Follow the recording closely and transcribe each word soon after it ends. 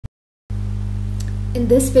In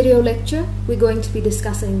this video lecture, we're going to be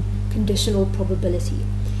discussing conditional probability.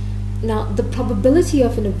 Now, the probability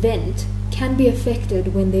of an event can be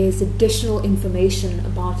affected when there is additional information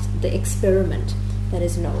about the experiment that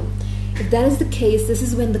is known. If that is the case, this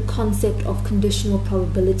is when the concept of conditional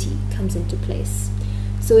probability comes into place.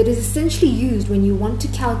 So it is essentially used when you want to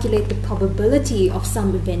calculate the probability of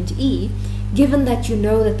some event E, given that you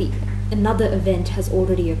know that another event has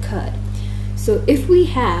already occurred. So if we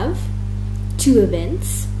have two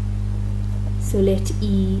events, so let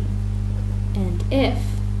E and F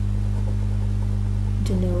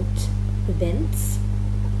denote events,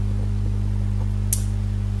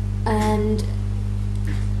 and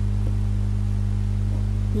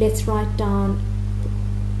let's write down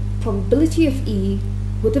probability of E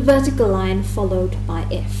with a vertical line followed by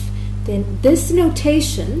F. Then this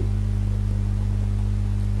notation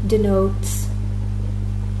denotes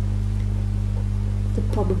the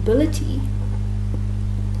probability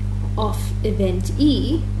of event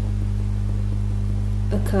E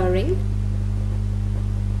occurring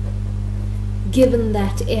given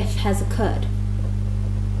that F has occurred.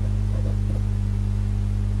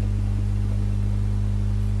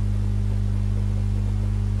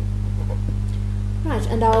 Right,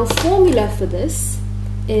 and our formula for this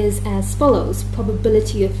is as follows.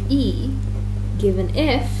 Probability of E given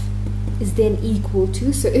F is then equal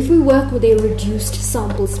to, so if we work with a reduced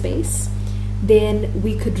sample space, then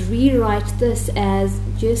we could rewrite this as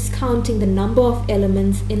just counting the number of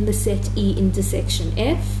elements in the set E intersection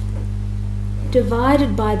F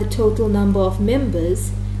divided by the total number of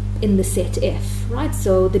members in the set F, right?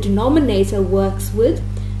 So the denominator works with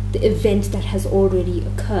the event that has already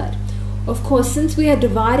occurred. Of course, since we are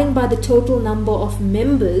dividing by the total number of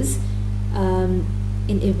members in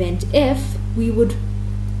event F, we would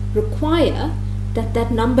require that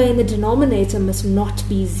that number in the denominator must not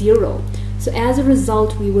be 0. So as a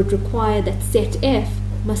result, we would require that set F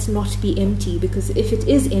must not be empty, because if it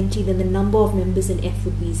is empty, then the number of members in F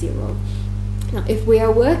would be 0. Now, if we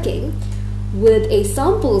are working with a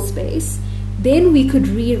sample space, then we could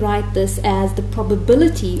rewrite this as the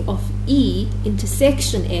probability of E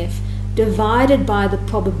intersection F divided by the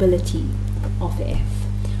probability of F.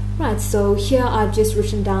 Right, so here I've just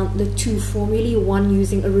written down the two formulae, one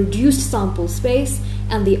using a reduced sample space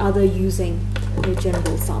and the other using a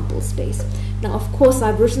general sample space. Now, of course,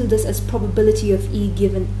 I've written this as probability of E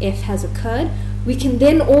given F has occurred. We can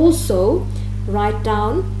then also write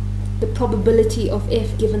down the probability of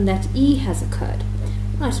F given that E has occurred.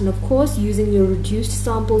 Right, and of course, using your reduced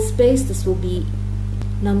sample space, this will be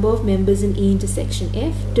number of members in E intersection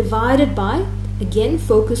F divided by, again,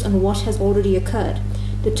 focus on what has already occurred,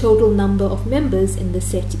 the total number of members in the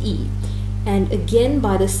set E. And again,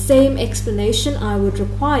 by the same explanation, I would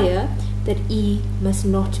require that E must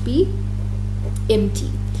not be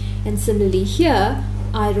empty. And similarly here,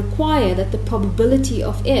 I require that the probability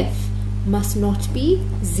of F must not be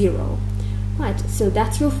 0. Right, so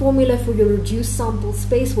that's your formula for your reduced sample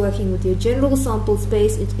space. Working with your general sample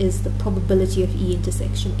space, it is the probability of E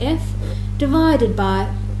intersection F divided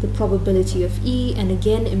by the probability of E, and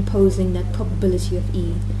again imposing that probability of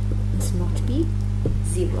E must not be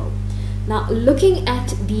 0. Now, looking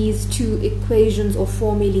at these two equations or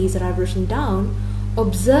formulas that I've written down,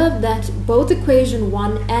 observe that both equation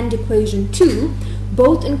 1 and equation 2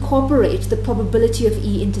 both incorporate the probability of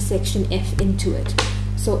E intersection F into it.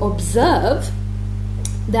 So observe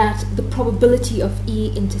that the probability of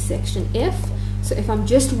E intersection F, so if I'm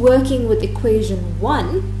just working with equation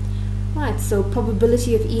 1, right, so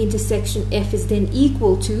probability of E intersection F is then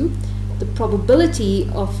equal to the probability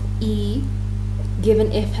of E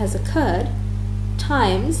given F has occurred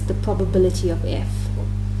times the probability of F.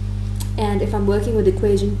 And if I'm working with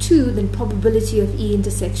equation 2, then probability of E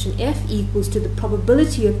intersection F equals to the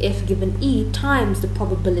probability of F given E times the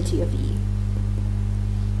probability of E.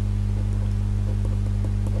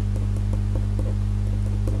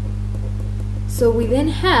 So we then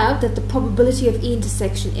have that the probability of E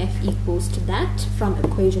intersection F equals to that from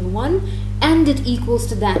equation 1, and it equals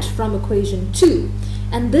to that from equation 2.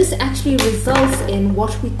 And this actually results in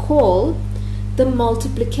what we call the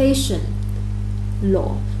multiplication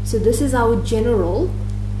law. So this is our general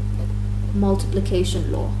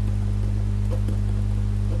multiplication law.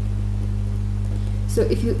 So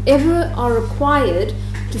if you ever are required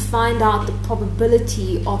to find out the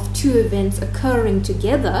probability of two events occurring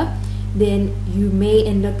together, then you may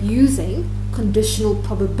end up using conditional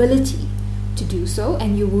probability to do so,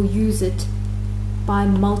 and you will use it by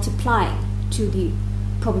multiplying to the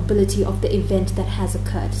probability of the event that has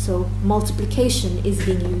occurred. So multiplication is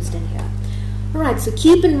being used in here. Alright, so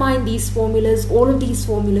keep in mind these formulas. All of these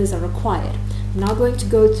formulas are required. I'm now going to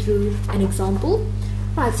go through an example.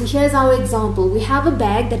 Right, so here's our example. We have a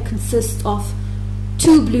bag that consists of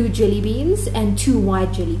 2 blue jelly beans and 2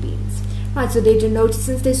 white jelly beans. Right, so they denote,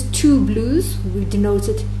 since there's 2 blues, we denote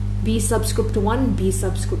it B subscript 1, B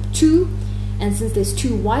subscript 2. And since there's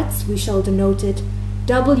 2 whites, we shall denote it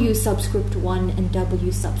W subscript 1 and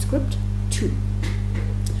W subscript 2.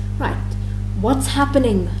 Right, what's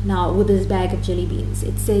happening now with this bag of jelly beans?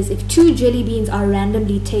 It says if 2 jelly beans are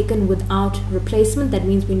randomly taken without replacement, that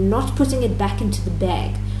means we're not putting it back into the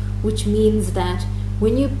bag, which means that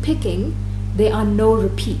when you're picking, there are no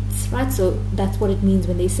repeats, right? So that's what it means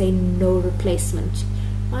when they say no replacement,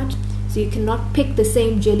 right? So you cannot pick the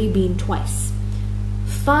same jelly bean twice.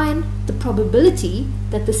 Find the probability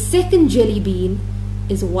that the second jelly bean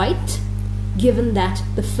is white, given that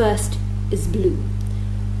the first is blue.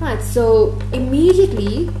 Right, so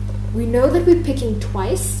immediately we know that we're picking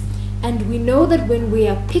twice, and we know that when we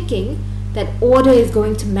are picking, that order is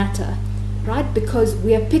going to matter, right? Because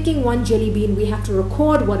we are picking one jelly bean, we have to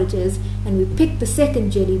record what it is, and we pick the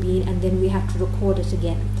second jelly bean, and then we have to record it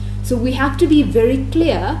again. So we have to be very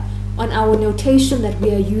clear on our notation that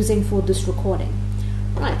we are using for this recording.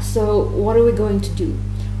 Right, so what are we going to do?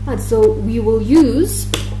 Right, so we will use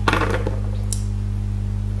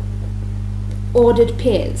ordered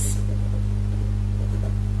pairs,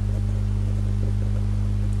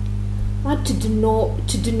 right, to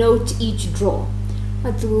denote each draw.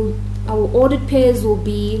 Right, so our ordered pairs will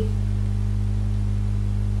be,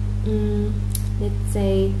 let's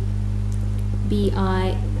say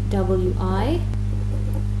BI, WI,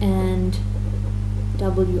 and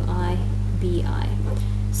WI, BI.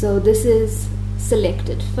 So this is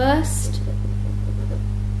selected first,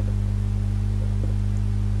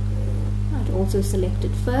 right, also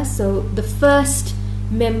selected first. So the first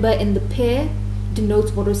member in the pair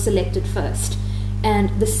denotes what was selected first, and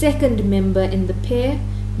the second member in the pair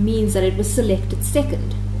means that it was selected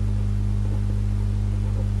second.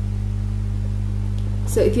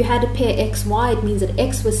 So if you had a pair XY, it means that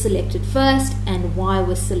X was selected first and Y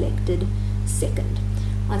was selected second.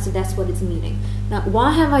 Right, so that's what it's meaning. Now,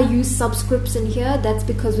 why have I used subscripts in here? That's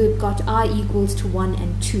because we've got I equals to 1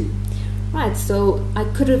 and 2. Right, so I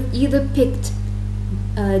could have either picked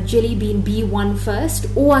jelly bean B1 first,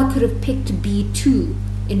 or I could have picked B2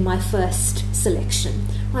 in my first selection.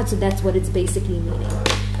 Right, so that's what it's basically meaning.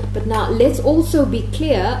 But now let's also be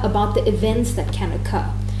clear about the events that can occur.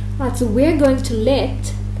 Right, so we're going to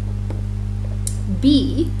let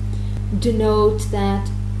B denote that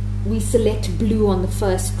we select blue on the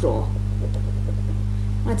first draw.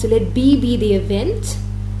 Right, so let B be the event.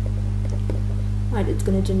 Right, it's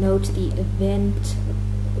going to denote the event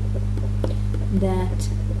that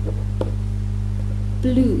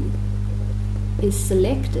blue is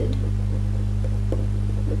selected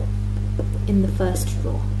in the first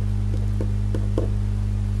draw.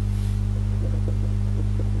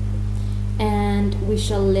 And we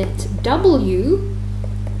shall let W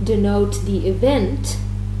denote the event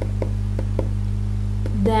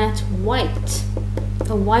that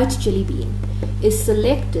a white jelly bean is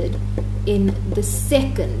selected in the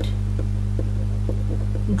second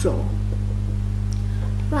draw.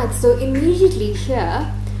 Right, so immediately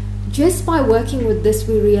here, just by working with this,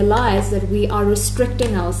 we realize that we are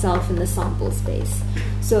restricting ourselves in the sample space.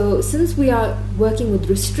 So since we are working with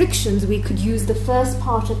restrictions, we could use the first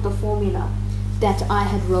part of the formula that I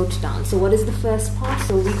had wrote down. So what is the first part?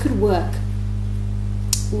 So we could work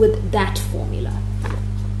with that formula.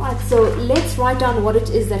 Right, so let's write down what it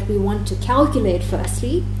is that we want to calculate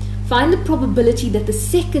firstly. Find the probability that the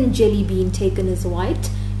second jelly bean taken is white,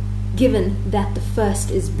 given that the first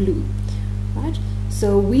is blue. Right?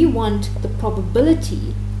 So we want the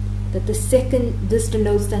probability that the second, this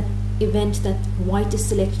denotes that event that white is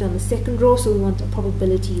selected on the second row, so we want the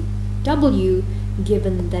probability W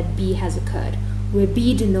given that B has occurred, where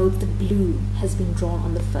B denotes that blue has been drawn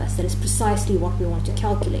on the first. That is precisely what we want to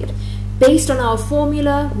calculate. Based on our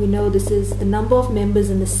formula, we know this is the number of members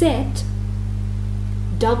in the set,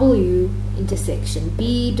 W intersection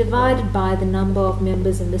B divided by the number of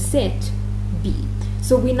members in the set, B.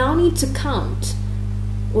 So we now need to count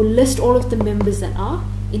or list all of the members that are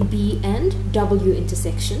in B and W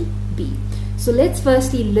intersection B. So let's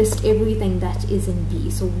firstly list everything that is in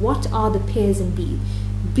B. So what are the pairs in B?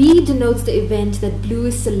 B denotes the event that blue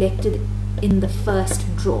is selected in the first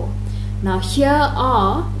draw. Now here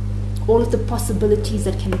are all of the possibilities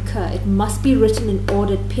that can occur. It must be written in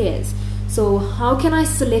ordered pairs. So how can I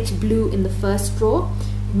select blue in the first draw?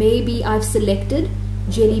 Maybe I've selected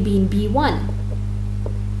jelly bean B1,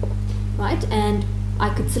 right? And I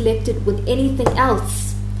could select it with anything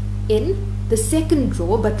else in the second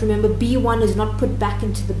drawer, but remember B1 is not put back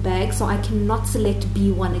into the bag, so I cannot select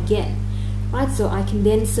B1 again, right? So I can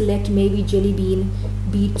then select maybe jelly bean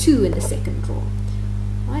B2 in the second drawer,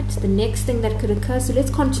 right? The next thing that could occur, so let's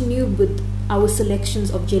continue with our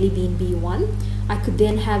selections of jelly bean B1. I could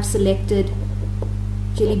then have selected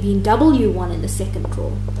jelly bean W1 in the second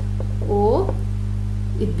drawer, or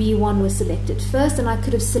if B1 was selected first, and I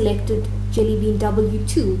could have selected jelly bean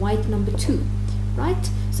W2, white number 2, right?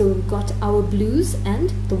 So we've got our blues and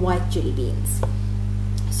the white jelly beans.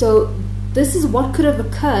 So this is what could have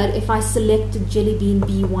occurred if I selected jelly bean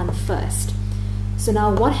B1 first. So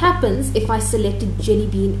now what happens if I selected jelly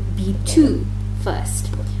bean B2 first?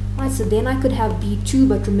 Right, so then I could have B2,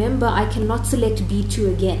 but remember I cannot select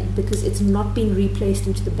B2 again because it's not been replaced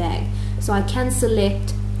into the bag. So I can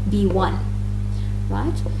select B1,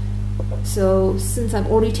 right? So since I've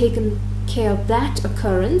already taken care of that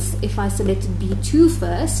occurrence, if I selected B2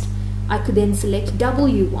 first, I could then select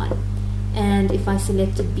W1. And if I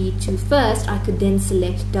selected B2 first, I could then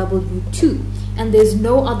select W2. And there's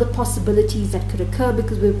no other possibilities that could occur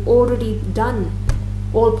because we've already done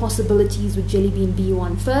all possibilities with jelly bean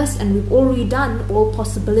B1 first, and we've already done all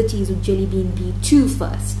possibilities with jelly bean B2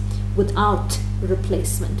 first without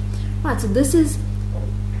replacement. Right, so this is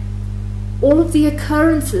all of the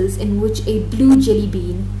occurrences in which a blue jelly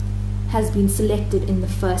bean has been selected in the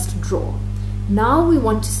first drawer. Now we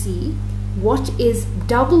want to see what is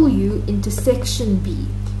W intersection B,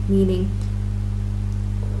 meaning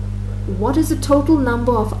what is the total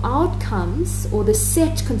number of outcomes, or the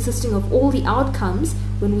set consisting of all the outcomes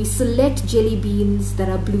when we select jelly beans that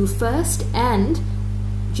are blue first and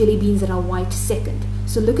jelly beans that are white second.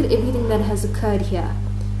 So look at everything that has occurred here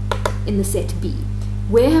in the set B.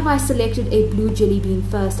 Where have I selected a blue jelly bean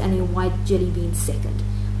first and a white jelly bean second?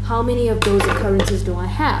 How many of those occurrences do I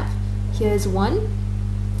have? Here's one,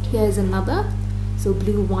 here's another. So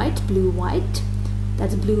blue white,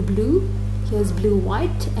 that's blue blue, here's blue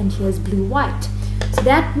white, and here's blue white. So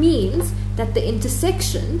that means that the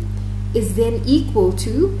intersection is then equal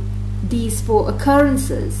to these four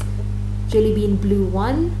occurrences: jelly bean blue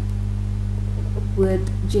 1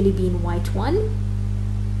 with jelly bean white 1,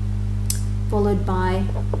 followed by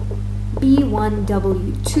B1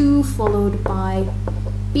 W2, followed by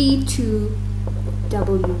B2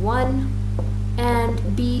 W1, and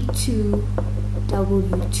B2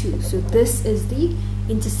 W2. So this is the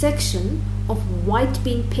intersection of white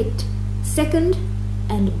being picked second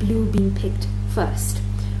and blue being picked first.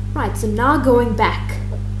 Right, so now going back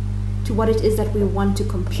to what it is that we want to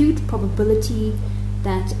compute, probability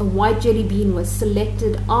that a white jelly bean was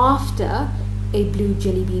selected after a blue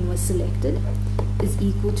jelly bean was selected is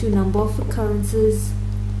equal to number of occurrences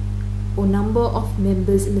or number of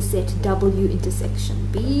members in the set W intersection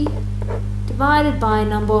B divided by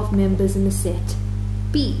number of members in the set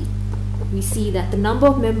B. We see that the number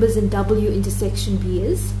of members in W intersection B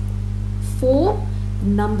is 4. The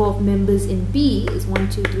number of members in B is 1,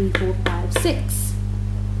 2, 3, 4, 5, 6.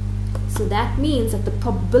 So that means that the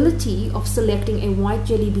probability of selecting a white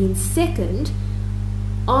jelly bean second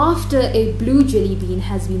after a blue jelly bean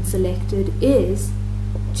has been selected is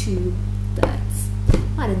 2/3.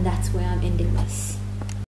 Right, and that's where I'm ending this.